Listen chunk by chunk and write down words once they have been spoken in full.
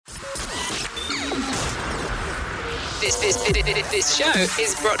This show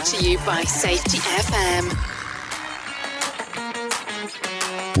is brought to you by Safety FM.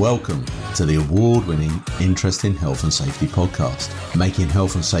 Welcome to the award-winning Interesting Health and Safety podcast, making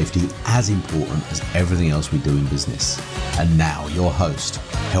health and safety as important as everything else we do in business. And now your host,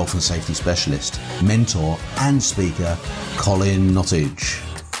 health and safety specialist, mentor and speaker, Colin Nottage.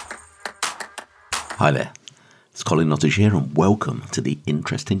 Hi there, it's Colin Nottage here and welcome to the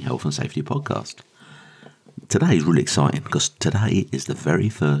Interesting Health and Safety podcast. Today is really exciting because today is the very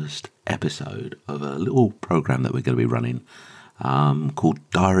first episode of a little program that we're going to be running called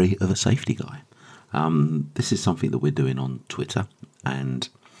Diary of a Safety Guy. This is something that we're doing on Twitter, and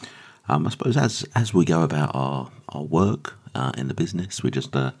I suppose as we go about our work in the business, we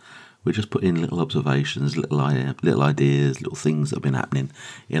just put in little observations, little ideas, little things that have been happening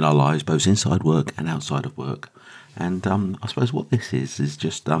in our lives, both inside work and outside of work. And I suppose what this is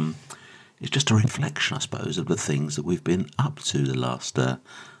just it's just a reflection, I suppose, of the things that we've been up to the last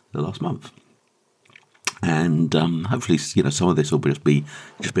month. And hopefully, some of this will just be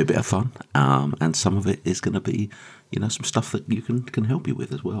a bit of fun, and some of it is going to be, some stuff that you can help you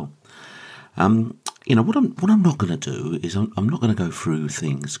with as well. What I'm not going to do is I'm not going to go through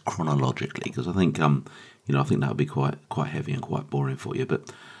things chronologically, because I think I think that would be quite heavy and quite boring for you.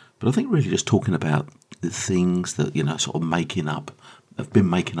 But I think really just talking about the things that sort of have been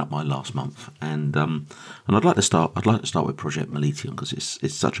making up my last month, and I'd like to start with Project Meletium, because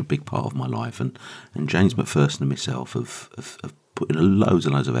it's such a big part of my life, and James McPherson and myself have put in loads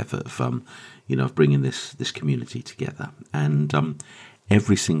and loads of effort of bringing this community together. And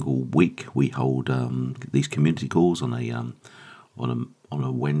every single week we hold these community calls on a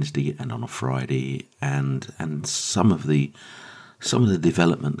Wednesday and on a Friday, and some of the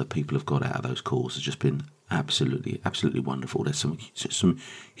development that people have got out of those calls has just been absolutely wonderful. There's some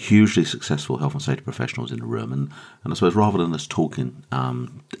hugely successful health and safety professionals in the room, and I suppose rather than us talking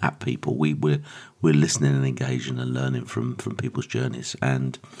at people, we're listening and engaging and learning from people's journeys,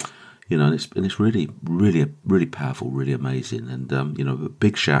 and it's really powerful, really amazing, and a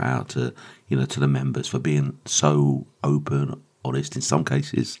big shout out to the members for being so open, honest, in some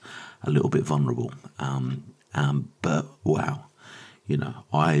cases a little bit vulnerable, but wow.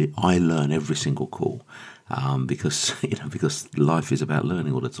 I learn every single call, because life is about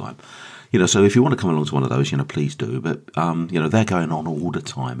learning all the time. So if you want to come along to one of those, please do. But they're going on all the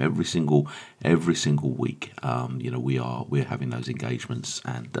time, every single week. We're having those engagements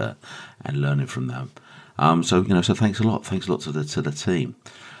and learning from them. So thanks a lot to the team.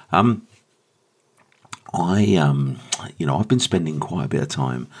 I've been spending quite a bit of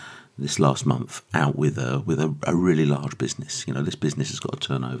time this last month out with a really large business. This business has got a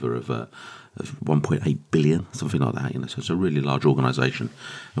turnover of 1.8 billion, something like that. So it's a really large organisation,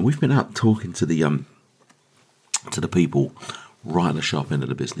 and we've been out talking to the people right at the sharp end of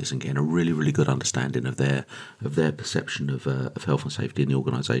the business and getting a really good understanding of their perception of health and safety in the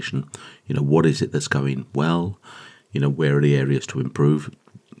organisation. What is it that's going well? Where are the areas to improve?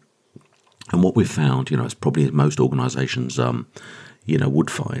 And what we've found, as probably as most organisations would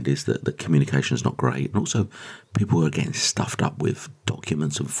find, is that the communication is not great, and also people are getting stuffed up with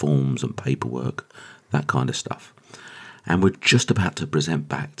documents and forms and paperwork, that kind of stuff. And we're just about to present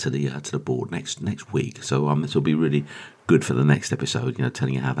back to the board next week, so this will be really good for the next episode,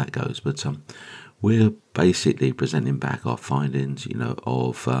 telling you how that goes. But we're basically presenting back our findings,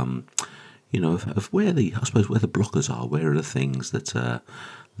 of where the blockers are, where are the things that are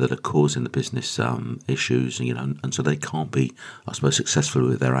causing the business issues, and so they can't be, I suppose, successful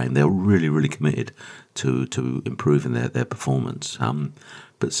with their aim. They're really committed to improving their performance.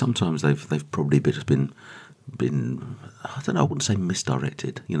 But sometimes they've probably just been I don't know, I wouldn't say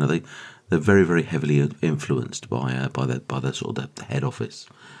misdirected. They're very heavily influenced by the sort of the head office,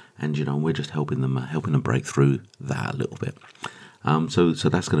 and we're just helping them break through that a little bit. So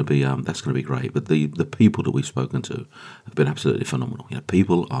that's going to be great. But the people that we've spoken to have been absolutely phenomenal.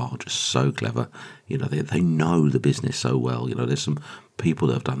 People are just so clever. They know the business so well. There's some people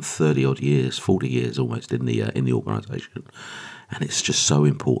that have done 30 odd years, 40 years almost in the organisation, and it's just so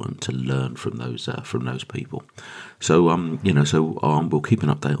important to learn from those people. So we'll keep an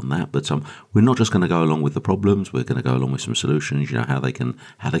update on that. But we're not just going to go along with the problems. We're going to go along with some solutions. How they can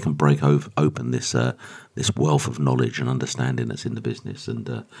break open this wealth of knowledge and understanding that's in the business,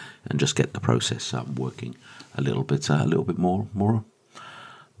 and just get the process working a little bit more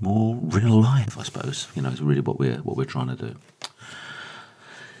real life, I suppose. Is really what we're trying to do.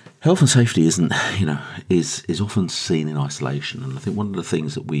 Health and safety is often seen in isolation, and I think one of the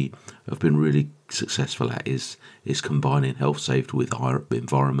things that we have been really successful at is combining health safety with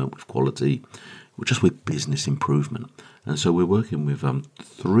environment, with quality, just with business improvement. And so we're working with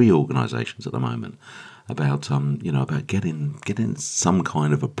 3 organisations at the moment about about getting some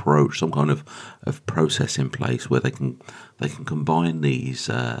kind of approach, some kind of process in place where they can combine these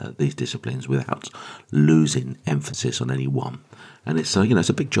disciplines without losing emphasis on any one. And it's it's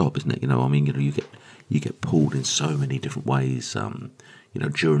a big job, isn't it? You get pulled in so many different ways.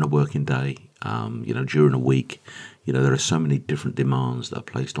 During a working day, during a week, there are so many different demands that are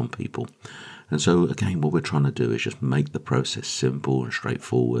placed on people. And so again, what we're trying to do is just make the process simple and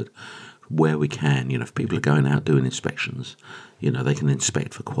straightforward where we can. If people are going out doing inspections, they can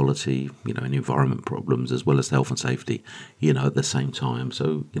inspect for quality, and environment problems as well as health and safety, at the same time.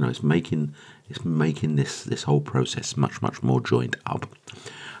 So, it's making this whole process much, much more joined up.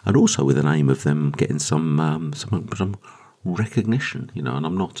 And also with an aim of them getting some recognition, and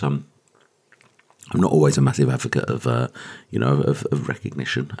I'm not always a massive advocate of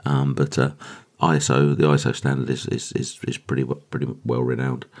recognition, but the ISO standard is pretty well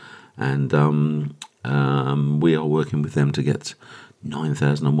renowned, and we are working with them to get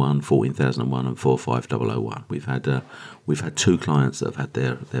 9001, 14001, and 45001. We've had 2 clients that have had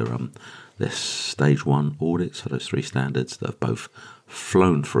their stage 1 audits for those 3 standards that have both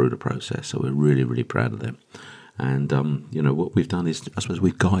flown through the process. So we're really, really proud of them. And what we've done is, I suppose,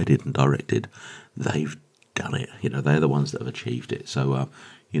 we've guided and directed. They've done it. They're the ones that have achieved it. So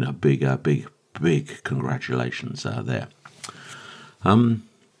big congratulations there.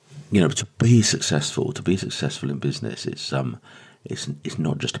 To be successful in business, it's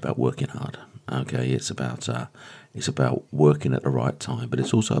not just about working hard. Okay, it's about working at the right time, but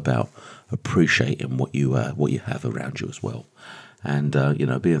it's also about appreciating what you have around you as well, and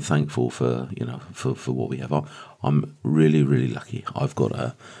being thankful for what we have. I'm really, really lucky. I've got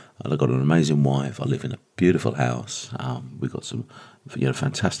an amazing wife. I live in a beautiful house. We've got some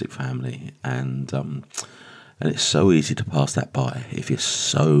fantastic family, and it's so easy to pass that by if you're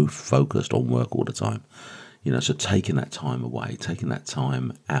so focused on work all the time. So taking that time away, taking that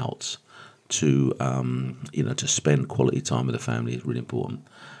time out to to spend quality time with the family is really important.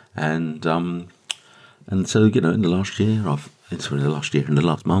 And so in the last year, in the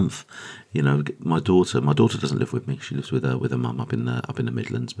last month, my daughter doesn't live with me. She lives with her mum up in the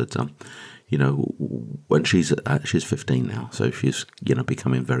Midlands. But when she's 15 now, so she's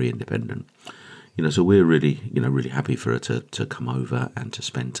becoming very independent. So we're really happy for her to come over and to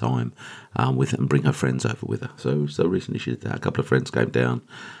spend time with her and bring her friends over with her. So recently she did that. A couple of friends came down,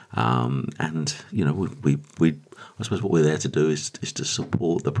 and we I suppose what we're there to do is to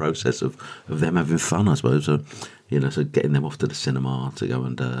support the process of them having fun. I suppose so getting them off to the cinema to go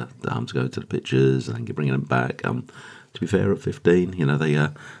and to go to the pictures and then bringing them back. To be fair, at 15,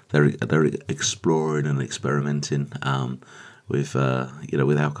 they're exploring and experimenting. With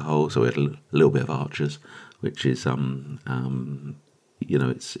alcohol, so we had a little bit of Archers, which is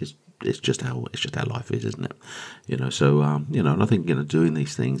it's just how life is, isn't it? So and I think doing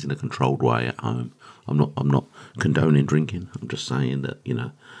these things in a controlled way at home. I'm not condoning drinking. I'm just saying that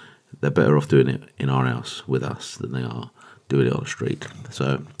they're better off doing it in our house with us than they are doing it on the street.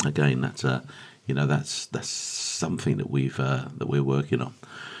 So again, that's that's something that we're working on.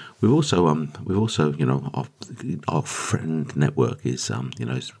 We've also our friend network is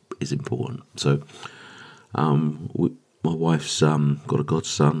important. So my wife's got a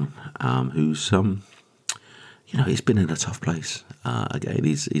godson who's he's been in a tough place. Again,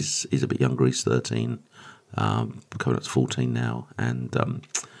 he's a bit younger. He's 13, coming up to 14 now, and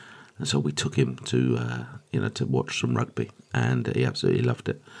so we took him to to watch some rugby, and he absolutely loved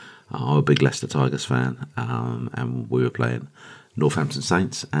it. I'm a big Leicester Tigers fan, and we were playing Northampton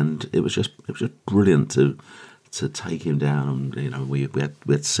Saints, and it was just brilliant to take him down. And we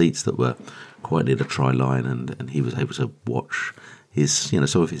had seats that were quite near the try line, and he was able to watch his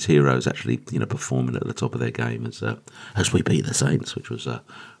some of his heroes actually performing at the top of their game as we beat the Saints, which was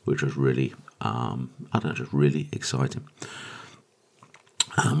really just really exciting.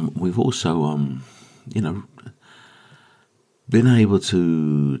 We've also been able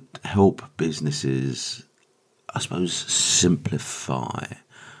to help businesses, I suppose, simplify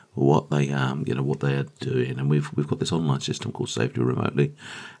what they what they are doing, and we've got this online system called Safety Remotely,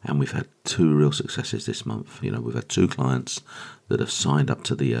 and we've had 2 real successes this month. We've had 2 clients that have signed up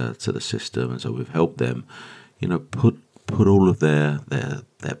to the system, and so we've helped them, put all of their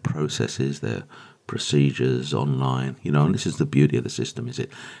processes, their procedures online. And this is the beauty of the system: is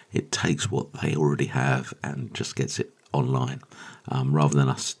it takes what they already have and just gets it online, rather than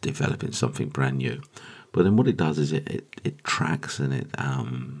us developing something brand new. But then what it does is it tracks and it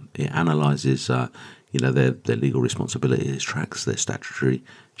analyzes their legal responsibilities, tracks their statutory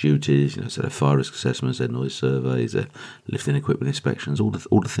duties, so their fire risk assessments, their noise surveys, their lifting equipment inspections, all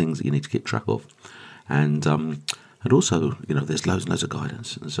the things that you need to keep track of. And also, there's loads and loads of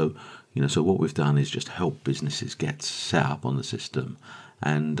guidance. And so, so what we've done is just help businesses get set up on the system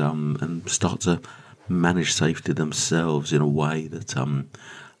and start to manage safety themselves in a way that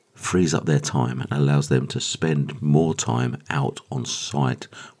frees up their time and allows them to spend more time out on site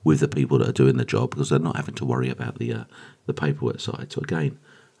with the people that are doing the job, because they're not having to worry about the paperwork side. So again,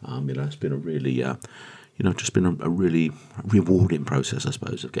 it's been a really, just been a really rewarding process, I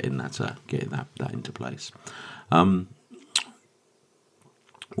suppose, of getting that into place.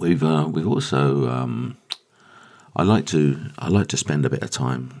 We've also I like to spend a bit of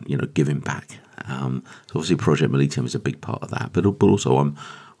time, giving back. So obviously Project Millennium is a big part of that, but also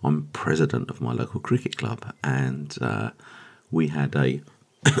I'm president of my local cricket club, and we had a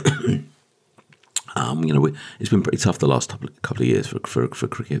it's been pretty tough the last couple of years for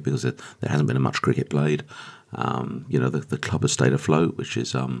cricket, because there hasn't been much cricket played. The club has stayed afloat, which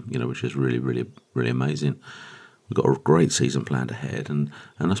is really, really, really amazing. We've got a great season planned ahead, and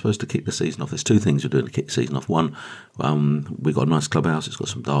I suppose to kick the season off, there's two things we're doing to kick the season off. One, we've got a nice clubhouse, it's got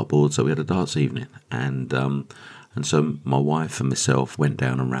some dartboards, so we had a darts evening, and so my wife and myself went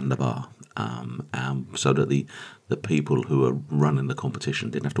down and ran the bar, so that the people who are running the competition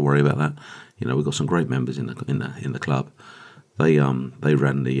didn't have to worry about that. We've got some great members in the club. They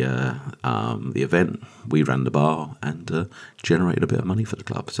ran the event, we ran the bar, and generated a bit of money for the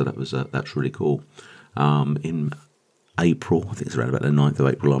club. So that's really cool. In April, I think it's around about the 9th of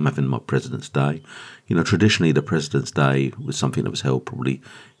April, I'm having my President's Day. Traditionally the President's Day was something that was held probably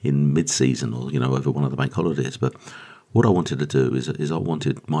in mid-season or, over one of the bank holidays. But what I wanted to do is I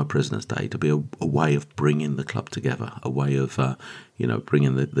wanted my President's Day to be a way of bringing the club together, a way of,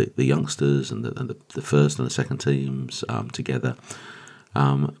 bringing the youngsters and the first and the second teams together.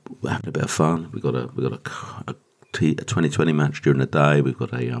 We're having a bit of fun. We've got a 2020 match during the day. We've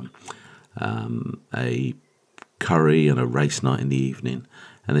got a curry and a race night in the evening,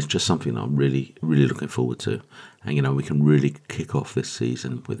 and it's just something I'm really, really looking forward to. And we can really kick off this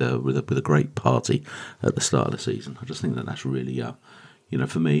season with a great party at the start of the season. I just think that's really,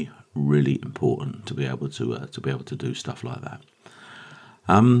 for me, really important to be able to do stuff like that.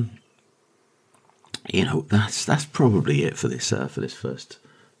 That's probably it for this first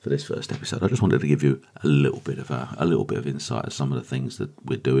episode. I just wanted to give you a little bit of insight of some of the things that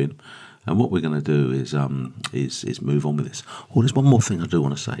we're doing. And what we're going to do is move on with this. Oh, there's one more thing I do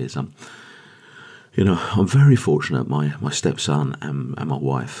want to say is, I'm very fortunate. My stepson and my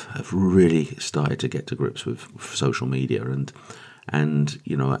wife have really started to get to grips with social media, and I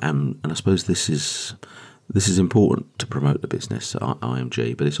suppose this is important to promote the business at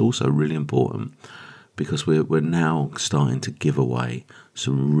IMG, but it's also really important because we're now starting to give away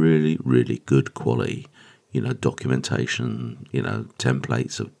some really, really good quality, documentation,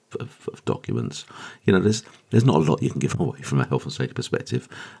 templates of documents. There's not a lot you can give away from a health and safety perspective.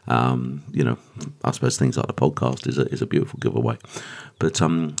 I suppose things like the podcast is a beautiful giveaway, but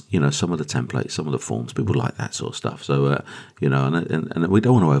some of the templates, some of the forms, people like that sort of stuff. So and we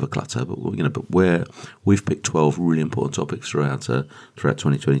don't want to overclutter, but we've picked 12 really important topics throughout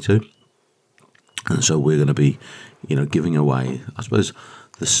 2022, and so we're going to be giving away, I suppose,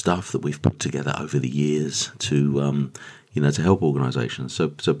 the stuff that we've put together over the years to to help organisations. So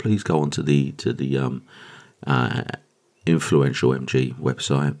please go on to the Influential MG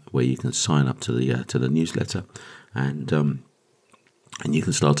website, where you can sign up to the newsletter, and you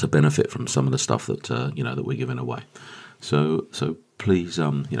can start to benefit from some of the stuff that that we're giving away. So please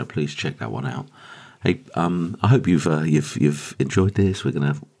please check that one out. Hey, I hope you've enjoyed this. We're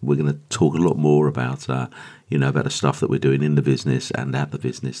gonna talk a lot more about about the stuff that we're doing in the business and at the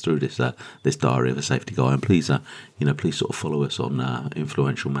business through this Diary of a Safety Guy. And please please sort of follow us on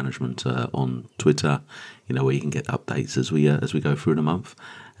Influential Management on Twitter, where you can get updates as we go through the month.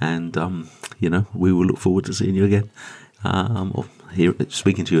 And we will look forward to seeing you again, or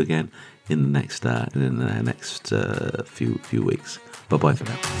speaking to you again in the next few weeks. Bye bye for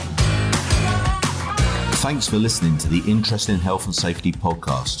now. Thanks for listening to the Interesting Health and Safety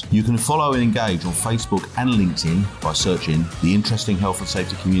podcast. You can follow and engage on Facebook and LinkedIn by searching the Interesting Health and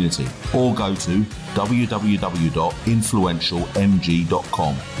Safety Community, or go to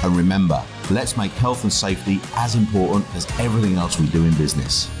www.influentialmg.com. And remember, let's make health and safety as important as everything else we do in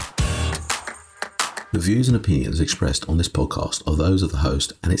business. The views and opinions expressed on this podcast are those of the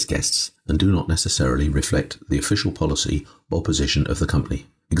host and its guests and do not necessarily reflect the official policy or position of the company.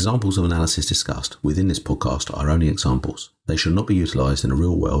 Examples of analysis discussed within this podcast are only examples. They should not be utilised in the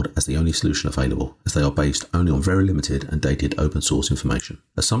real world as the only solution available, as they are based only on very limited and dated open source information.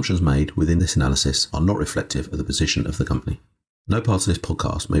 Assumptions made within this analysis are not reflective of the position of the company. No part of this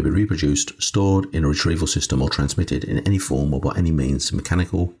podcast may be reproduced, stored in a retrieval system or transmitted in any form or by any means,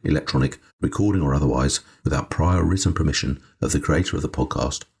 mechanical, electronic, recording or otherwise, without prior written permission of the creator of the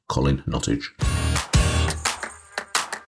podcast, Colin Nottage.